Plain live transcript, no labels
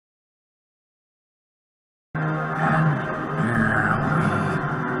What's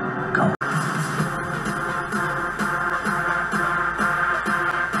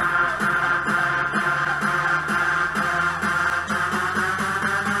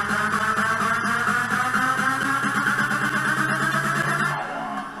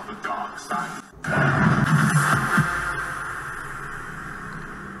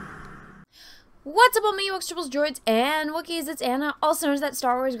up, all my UX triples, droids, and Wookiees? It's Anna, also known as That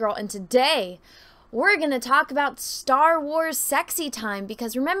Star Wars Girl, and today we're going to talk about Star Wars sexy time,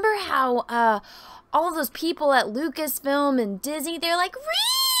 because remember how all of those people at Lucasfilm and Disney, they're like,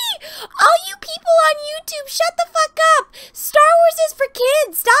 "Ree! All you people on YouTube, shut the fuck up! Star Wars is for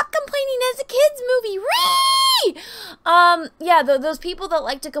kids! Stop complaining as a kids movie! Ree!" Yeah, those people that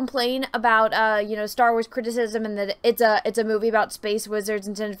like to complain about, you know, Star Wars criticism and that it's a movie about space wizards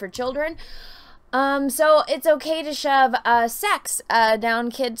intended for children. So it's okay to shove, sex, down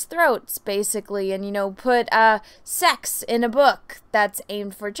kids' throats, basically, and, you know, put, sex in a book that's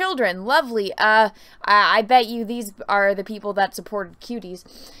aimed for children. Lovely. I bet you these are the people that supported cuties.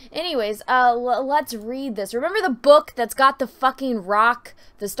 Anyways, let's read this. Remember the book that's got the fucking rock?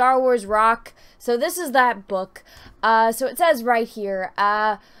 The Star Wars rock? So this is that book. So it says right here,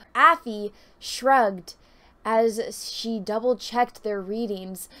 Affy shrugged as she double-checked their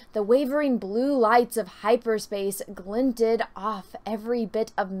readings. The wavering blue lights of hyperspace glinted off every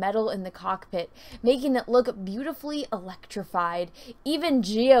bit of metal in the cockpit, making it look beautifully electrified. Even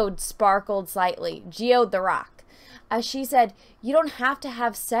Geode sparkled slightly. Geode the rock. As she said, "You don't have to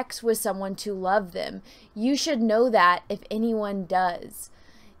have sex with someone to love them. You should know that if anyone does."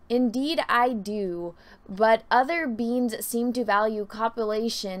 Indeed, I do, but other beings seem to value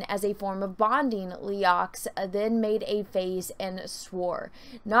copulation as a form of bonding. Leox then made a face and swore.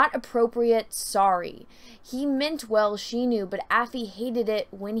 Not appropriate, sorry. He meant well, she knew, but Affy hated it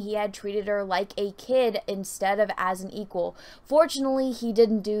when he had treated her like a kid instead of as an equal. Fortunately, he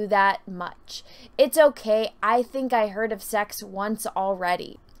didn't do that much. It's okay, I think I heard of sex once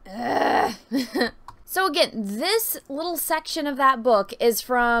already. Ugh. So again, this little section of that book is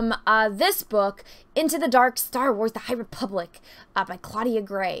from this book, Into the Dark Star Wars, The High Republic, by Claudia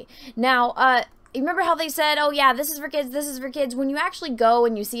Gray. Now, you remember how they said, oh yeah, this is for kids, this is for kids? When you actually go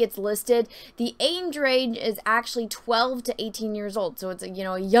and you see it's listed, the age range is actually 12 to 18 years old. So it's, you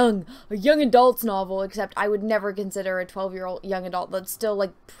know, a young adult's novel, except I would never consider a 12-year-old young adult. That's still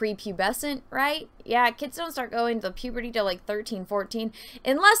like prepubescent, right? Yeah, kids don't start going to puberty till like 13, 14,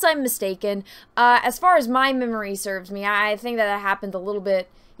 unless I'm mistaken. As far as my memory serves me, I think that happened a little bit,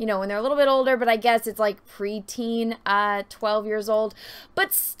 you know, when they're a little bit older, but I guess it's like preteen, 12 years old.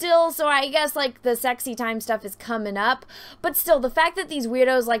 But still, so I guess like the sexy time stuff is coming up. But still, the fact that these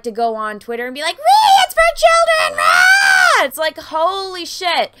weirdos like to go on Twitter and be like, "Ree, it's for children!" Rah! It's like, holy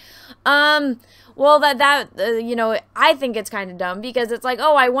shit. Well, you know, I think it's kind of dumb, because it's like,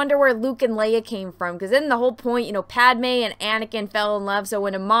 oh, I wonder where Luke and Leia came from, because then the whole point, you know, Padme and Anakin fell in love, so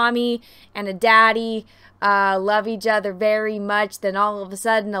when a mommy and a daddy love each other very much, then all of a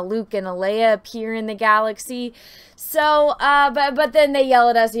sudden a Luke and a Leia appear in the galaxy. So, but then they yell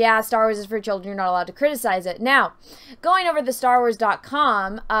at us, yeah, Star Wars is for children, you're not allowed to criticize it. Now, going over to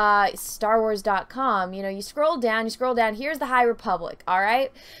StarWars.com, you know, you scroll down, here's the High Republic,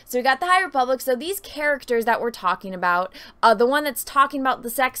 alright? So we got the High Republic, so these characters that we're talking about, the one that's talking about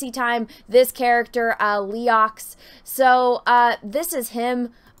the sexy time, this character, Leox, so, this is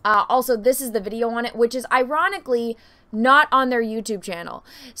him. Also, this is the video on it, which is ironically not on their YouTube channel.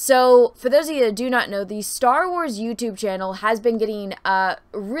 So, for those of you that do not know, the Star Wars YouTube channel has been getting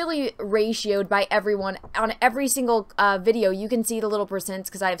really ratioed by everyone. On every single video, you can see the little percents,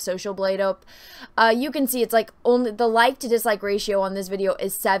 because I have Social Blade up. You can see it's like only the like to dislike ratio on this video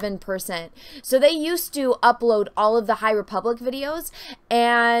is 7%. So they used to upload all of the High Republic videos,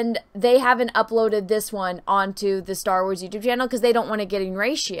 and they haven't uploaded this one onto the Star Wars YouTube channel because they don't want it getting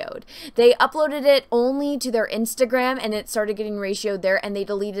ratioed. They uploaded it only to their Instagram, and it started getting ratioed there, and they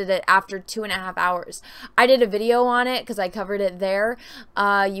deleted it after 2.5 hours. I did a video on it because I covered it there.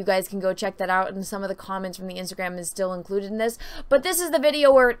 You guys can go check that out, and some of the comments from the Instagram is still included in this. But this is the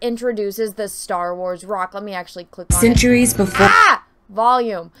video where it introduces the Star Wars rock. Let me actually click on Centuries before.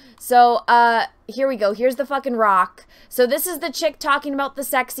 Volume. So, here we go. Here's the fucking rock. So this is the chick talking about the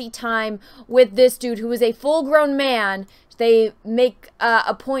sexy time with this dude who is a full-grown man. They make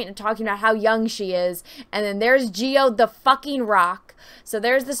a point of talking about how young she is. And then there's Geode the fucking rock. So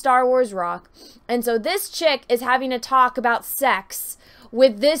there's the Star Wars rock. And so this chick is having a talk about sex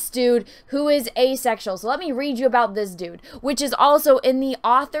with this dude who is asexual. So let me read you about this dude, which is also in the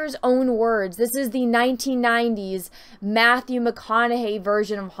author's own words. This is the 1990s Matthew McConaughey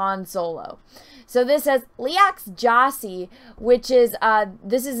version of Han Solo. So this says Leox Jossi, which is,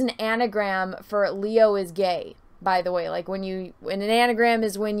 this is an anagram for Leo is gay, by the way. Like when an anagram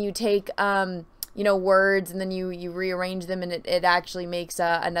is when you take, you know, words and then you rearrange them and it actually makes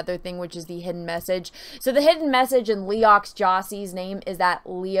another thing, which is the hidden message. So the hidden message in Leox Jossi's name is that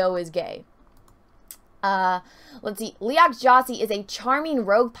Leo is gay. Let's see. Leox Jossi is a charming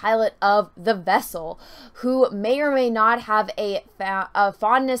rogue pilot of the vessel who may or may not have a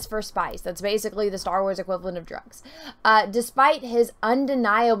fondness for spice. That's basically the Star Wars equivalent of drugs. Despite his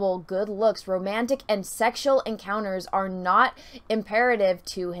undeniable good looks, romantic and sexual encounters are not imperative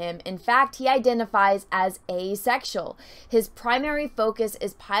to him. In fact, he identifies as asexual. His primary focus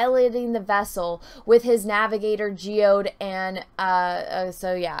is piloting the vessel with his navigator Geode and,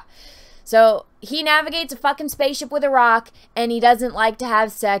 so yeah. So he navigates a fucking spaceship with a rock, and he doesn't like to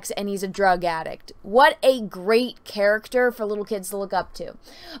have sex, and he's a drug addict. What a great character for little kids to look up to.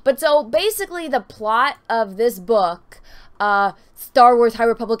 But so basically the plot of this book, Star Wars High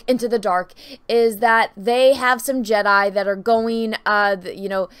Republic Into the Dark, is that they have some Jedi that are going, you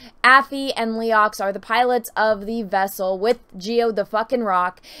know, Affy and Leox are the pilots of the vessel with Geode the fucking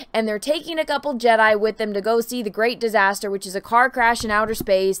rock, and they're taking a couple Jedi with them to go see the Great Disaster, which is a car crash in outer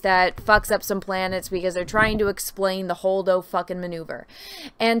space that fucks up some planets because they're trying to explain the Holdo fucking maneuver.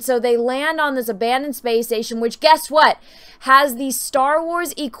 And so they land on this abandoned space station, which, guess what, has the Star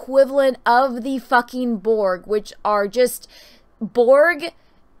Wars equivalent of the fucking Borg, which are just Borg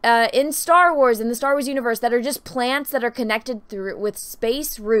in Star Wars, in the Star Wars universe, that are just plants that are connected through with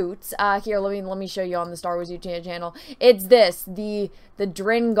space roots. Here, let me show you on the Star Wars YouTube channel. It's this, the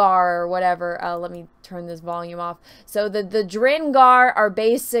Dringar or whatever. Let me turn this volume off. So the Dringar are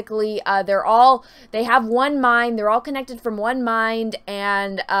basically, they have one mind, they're all connected from one mind,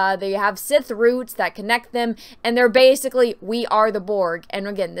 and they have Sith roots that connect them, and they're basically, we are the Borg. And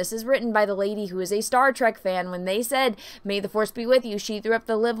again, this is written by the lady who is a Star Trek fan. When they said, may the Force be with you, she threw up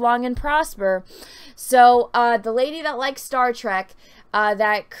the live long and prosper. So the lady that likes Star Trek,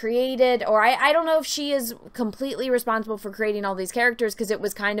 that created, or I don't know if she is completely responsible for creating all these characters because it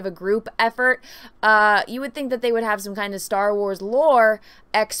was kind of a group effort. You would think that they would have some kind of Star Wars lore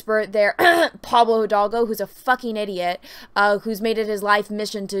expert there. Pablo Hidalgo, who's a fucking idiot, who's made it his life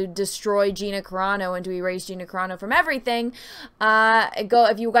mission to destroy Gina Carano and to erase Gina Carano from everything.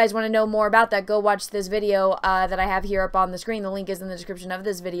 If you guys want to know more about that, go watch this video that I have here up on the screen. The link is in the description of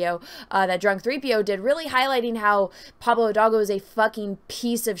this video that Drunk 3PO did, really highlighting how Pablo Hidalgo is a fucking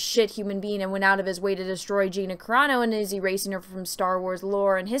piece of shit human being and went out of his way to destroy Gina Carano and is erasing her from Star Wars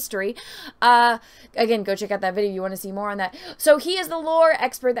lore and history. Again, go check out that video if you want to see more on that. So he is the lore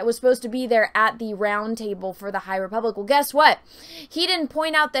expert that was supposed to be there at the round table for the High Republic. Well, guess what? He didn't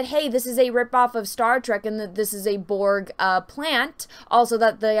point out that, hey, this is a ripoff of Star Trek and that this is a Borg plant. Also,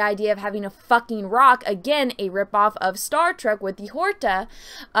 that the idea of having a fucking rock, again, a ripoff of Star Trek with the Horta,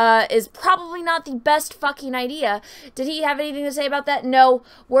 is probably not the best fucking idea. Did he have anything to say about that? No.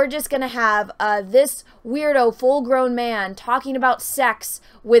 We're just gonna have this weirdo full-grown man talking about sex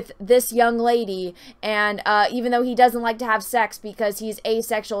with this young lady, and even though he doesn't like to have sex because he's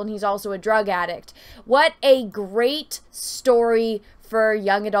asexual and he's also a drug addict. What a great story for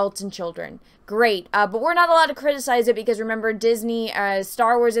young adults and children. Great, but we're not allowed to criticize it because remember, Disney,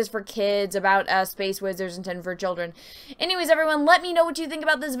 Star Wars is for kids, about space wizards intended for children. Anyways, everyone, let me know what you think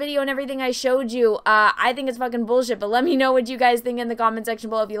about this video and everything I showed you. I think it's fucking bullshit, but let me know what you guys think in the comment section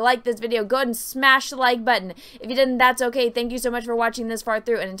below. If you like this video, go ahead and smash the like button. If you didn't, that's okay. Thank you so much for watching this far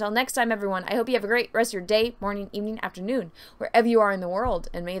through, and until next time, everyone, I hope you have a great rest of your day, morning, evening, afternoon, wherever you are in the world,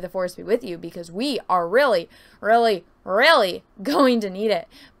 and may the Force be with you, because we are really, really, really going to need it.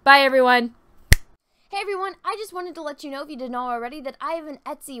 Bye, everyone. Hey everyone, I just wanted to let you know, if you didn't know already, that I have an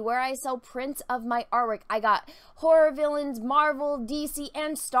Etsy where I sell prints of my artwork. I got horror villains, Marvel, DC,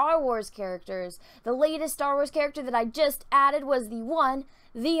 and Star Wars characters. The latest Star Wars character that I just added was the one,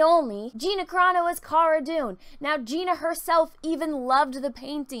 the only, Gina Carano as Cara Dune. Now, Gina herself even loved the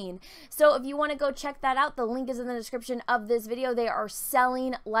painting. So if you want to go check that out, the link is in the description of this video. They are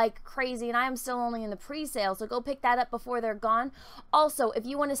selling like crazy, and I am still only in the pre-sale, so go pick that up before they're gone. Also, if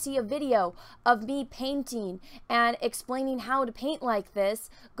you want to see a video of me painting and explaining how to paint like this,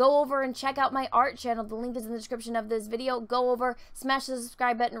 go over and check out my art channel. The link is in the description of this video. Go over, smash the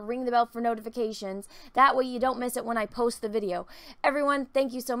subscribe button, ring the bell for notifications. That way you don't miss it when I post the video. Everyone,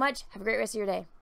 thank you so much. Have a great rest of your day.